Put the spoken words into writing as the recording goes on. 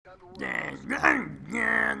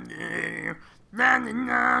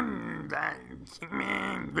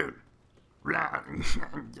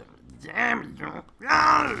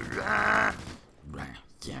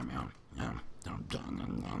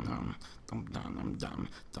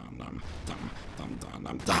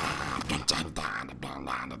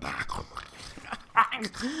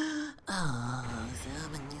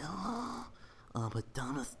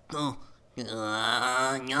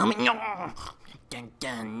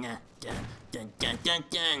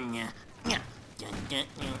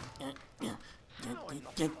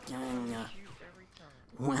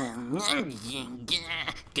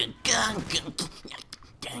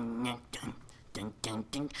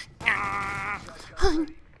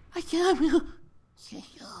I can't.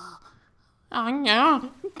 Oh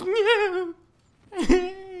no.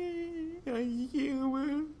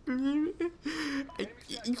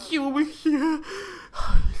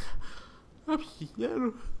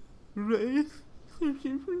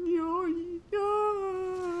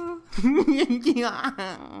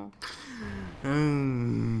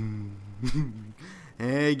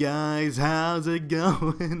 Hey guys, how's it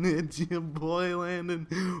going? It's your boy Landon.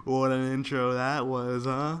 What an intro that was,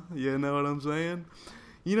 huh? You know what I'm saying?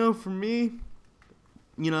 You know, for me,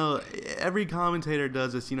 you know, every commentator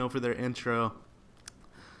does this, you know, for their intro.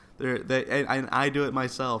 And I do it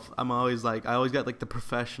myself. I always got like the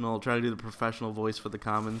professional, try to do the professional voice for the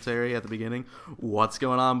commentary at the beginning. What's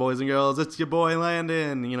going on, boys and girls? It's your boy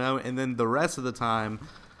Landon, you know, and then the rest of the time,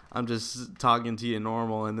 I'm just talking to you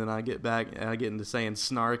normal, and then I get into saying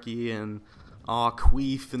snarky and aw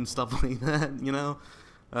queef and stuff like that, you know.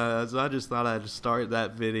 So I just thought I'd start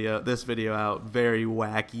this video out very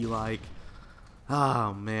wacky like.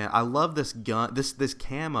 Oh man, I love this gun, this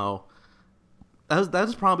camo.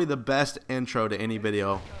 That's probably the best intro to any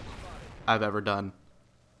video I've ever done.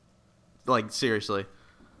 Like seriously,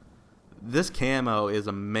 this camo is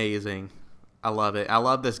amazing. I love it. I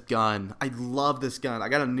love this gun. I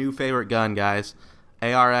got a new favorite gun, guys.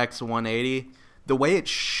 ARX 180. The way it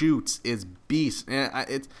shoots is beast.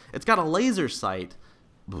 It's got a laser sight.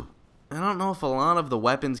 I don't know if a lot of the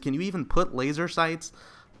weapons, can you even put laser sights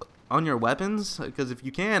on your weapons? Because if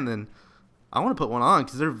you can, then I want to put one on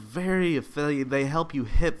because they're very affiliated. They help you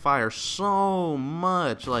hip fire so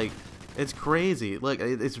much. Like, it's crazy. Look,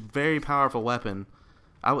 it's a very powerful weapon.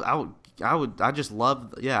 I love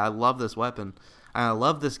this weapon. And I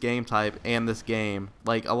love this game type and this game.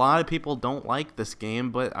 Like, a lot of people don't like this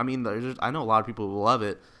game, but I mean, I know a lot of people who love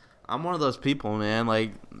it. I'm one of those people, man.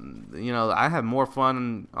 Like, you know, I have more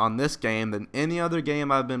fun on this game than any other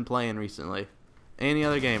game I've been playing recently. Any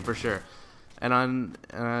other game, for sure. And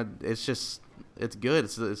it's good.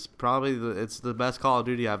 It's probably the best Call of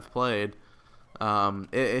Duty I've played.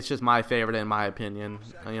 It's just my favorite in my opinion,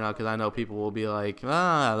 you know, because I know people will be like,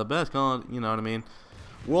 the best Call of, you know what I mean.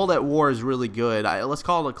 World at War is really good. Let's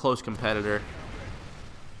call it a close competitor.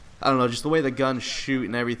 I don't know, just the way the guns shoot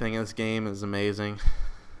and everything in this game is amazing.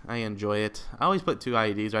 I enjoy it. I always put 2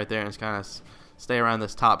 IEDs right there and just kind of stay around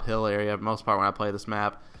this top hill area for the most part when I play this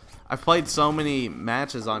map. I've played so many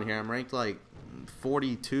matches on here. I'm ranked like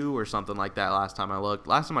 42 or something like that last time I looked.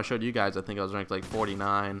 Last time I showed you guys, I think I was ranked like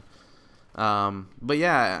 49. But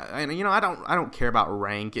yeah, and you know, I don't care about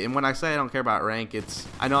rank. And when I say I don't care about rank,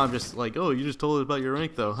 I know I'm just like, oh, you just told us about your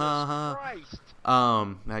rank though, ha ha.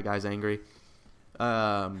 That guy's angry.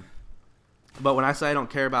 But when I say I don't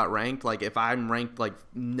care about ranked, like if I'm ranked like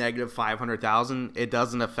negative 500,000, it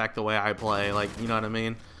doesn't affect the way I play. Like, you know what I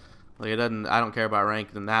mean? Like it doesn't. I don't care about rank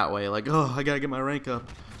in that way. Like, oh, I gotta get my rank up.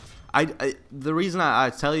 The reason I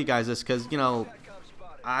tell you guys this because, you know,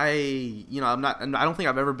 I don't think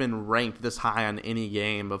I've ever been ranked this high on any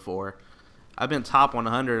game before. I've been top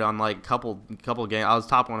 100 on like couple games. I was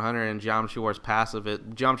top 100 in Geometry Wars 2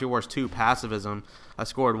 Passivism. I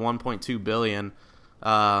scored 1.2 billion.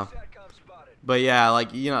 But yeah,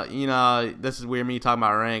 like you know, this is weird me talking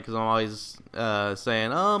about rank because I'm always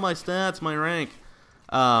saying, oh, my stats, my rank.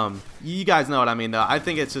 You guys know what I mean though. I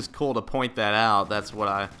think it's just cool to point that out. That's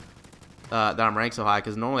what that I'm ranked so high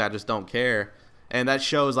because normally I just don't care. And that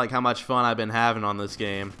shows like how much fun I've been having on this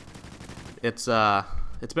game. It's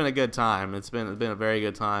been a good time. It's been a very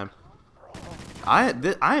good time. I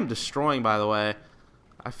am destroying, by the way.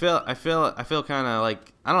 I feel kind of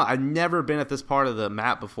like I don't know. I've never been at this part of the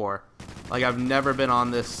map before. Like I've never been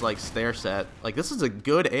on this like stair set. Like this is a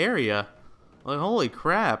good area. Like holy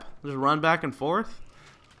crap! Just run back and forth.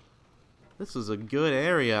 This is a good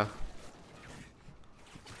area.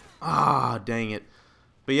 Ah, dang it.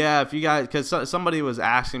 But yeah, if you guys, because somebody was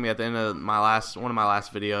asking me at the end of one of my last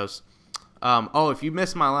videos, oh, if you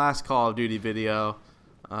missed my last Call of Duty video,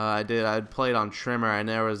 I did. I played on Trimmer, and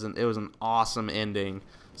it was an awesome ending.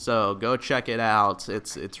 So go check it out.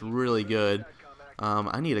 It's really good.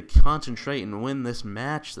 I need to concentrate and win this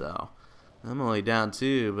match, though. I'm only down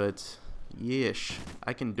 2, but yeesh,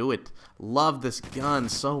 I can do it. Love this gun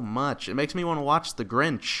so much. It makes me want to watch The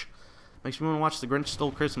Grinch. Makes me want to watch The Grinch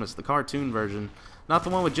Stole Christmas, the cartoon version. Not the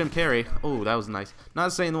one with Jim Carrey. Oh, that was nice.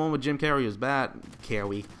 Not saying the one with Jim Carrey was bad.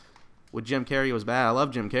 With Jim Carrey was bad. I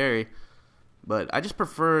love Jim Carrey. But I just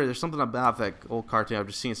prefer, there's something about that old cartoon I've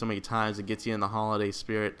just seen so many times that gets you in the holiday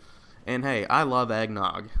spirit. And hey, I love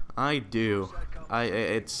eggnog. I do.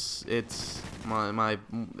 It's a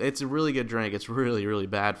really good drink. It's really, really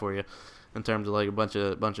bad for you in terms of like a bunch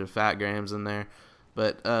of fat grams in there.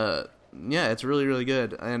 But yeah, it's really, really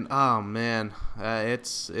good. And oh man,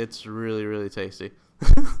 it's really, really tasty.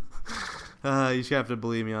 You just have to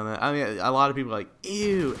believe me on that. I mean, a lot of people are like,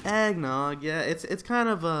 ew, eggnog. Yeah, it's kind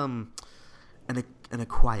of an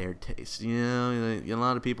acquired taste. You know, a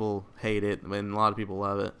lot of people hate it, and a lot of people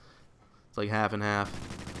love it. It's like half and half.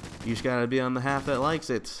 You just gotta be on the half that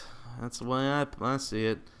likes it. That's the way I see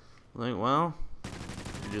it. Like, well,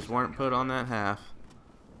 you just weren't put on that half.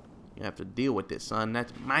 You have to deal with it, son.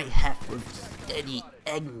 That's my half of steady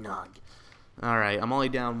eggnog. Alright, I'm only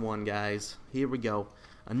down 1, guys. Here we go.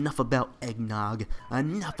 Enough about eggnog.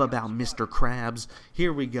 Enough about Mr. Krabs.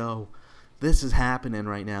 Here we go. This is happening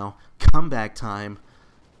right now. Comeback time.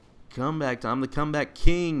 Comeback time. I'm the comeback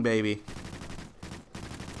king, baby.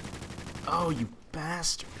 Oh, you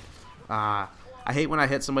bastard. I hate when I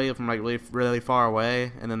hit somebody from like really, really far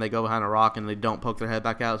away, and then they go behind a rock and they don't poke their head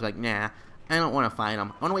back out. It's like, nah, I don't want to fight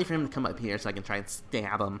him. I want to wait for him to come up here so I can try and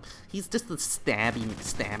stab him. He's just a stabbing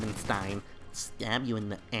Stein. Stab you in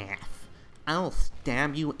the ass. I'll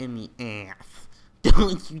stab you in the ass.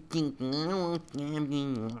 Don't you think I won't stab you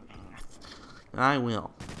in your ass? I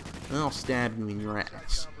will. I'll stab you in your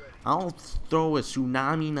ass. I'll throw a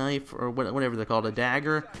tsunami knife, or whatever they're called, a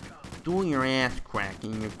dagger, through your ass crack,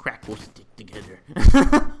 and your crack will stick together.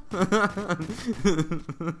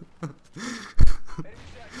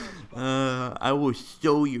 I will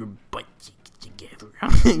sew your butt cheeks together.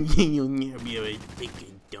 You'll never be able to take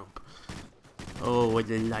a dump. Oh, what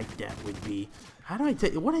a light that would be. How do I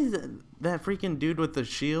take... What is that freaking dude with the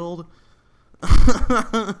shield?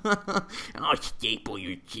 I'll staple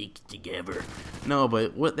your cheeks together. No,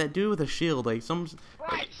 but what that dude with the shield, like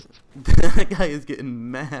that guy is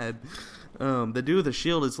getting mad. The dude with the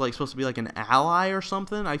shield is like supposed to be like an ally or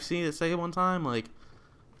something. I've seen it say one time, like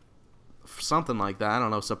something like that. I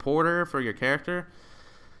don't know, supporter for your character.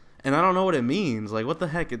 And I don't know what it means. Like, what the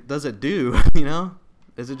heck does it do? You know?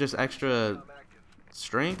 Is it just extra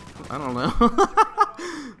strength? I don't know.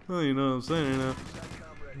 Well, you know what I'm saying, you know.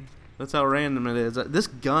 That's how random it is. This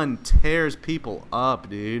gun tears people up,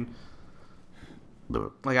 dude.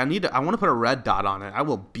 Like, I want to put a red dot on it. I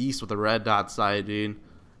will beast with a red dot sight, dude.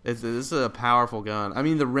 This is a powerful gun. I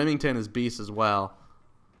mean, the Remington is beast as well.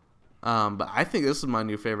 But I think this is my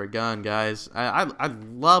new favorite gun, guys. I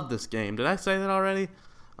love this game. Did I say that already?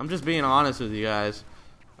 I'm just being honest with you guys.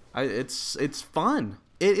 It's fun.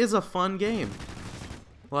 It is a fun game.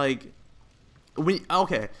 Like,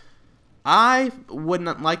 okay. I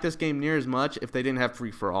wouldn't like this game near as much if they didn't have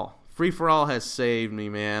free-for-all. Free-for-all has saved me,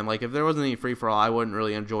 man. Like, if there wasn't any free-for-all, I wouldn't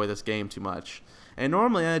really enjoy this game too much. And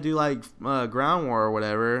normally I do, like, Ground War or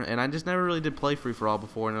whatever, and I just never really did play free-for-all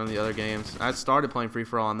before in none of the other games. I started playing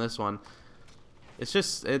free-for-all on this one. It's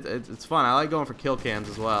just, it's fun. I like going for kill cams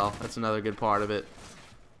as well. That's another good part of it.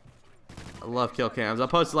 I love kill cams. I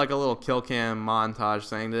posted, like, a little kill cam montage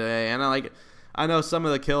thing today, and I know some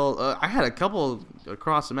of the kills, I had a couple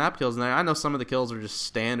across the map kills in there. I know some of the kills are just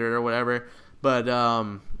standard or whatever, but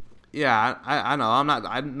yeah, I know.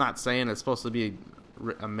 I'm not saying it's supposed to be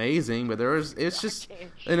amazing, but it's just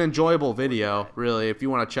an enjoyable video, really, if you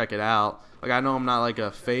want to check it out. Like, I know I'm not like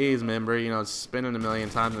a FaZe member, you know, spinning a million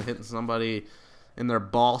times and hitting somebody in their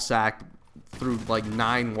ball sack through like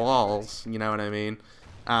 9 walls, you know what I mean?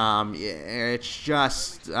 Yeah, it's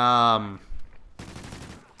just what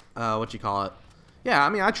you call it? Yeah, I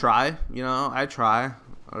mean, I try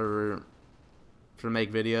to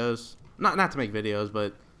make videos. Not to make videos,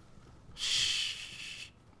 but shh.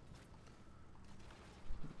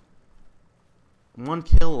 1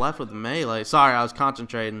 kill left with melee. Sorry, I was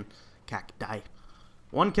concentrating. Cacti.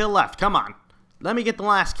 1 kill left. Come on. Let me get the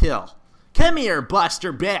last kill. Come here,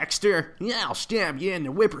 Buster Baxter. Yeah, I'll stab you in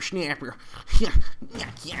the whippersnapper.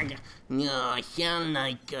 No, I sound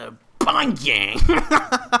like a bang.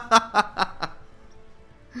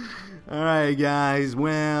 Alright, guys.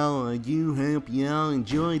 Well, I do hope y'all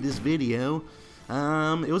enjoyed this video.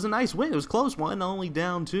 It was a nice win. It was a close one, only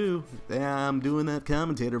down 2. Yeah, I'm doing that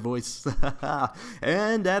commentator voice.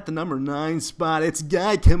 And at the number 9 spot, it's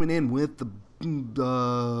Guy coming in with the...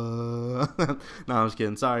 No, I'm just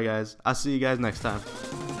kidding. Sorry, guys. I'll see you guys next time.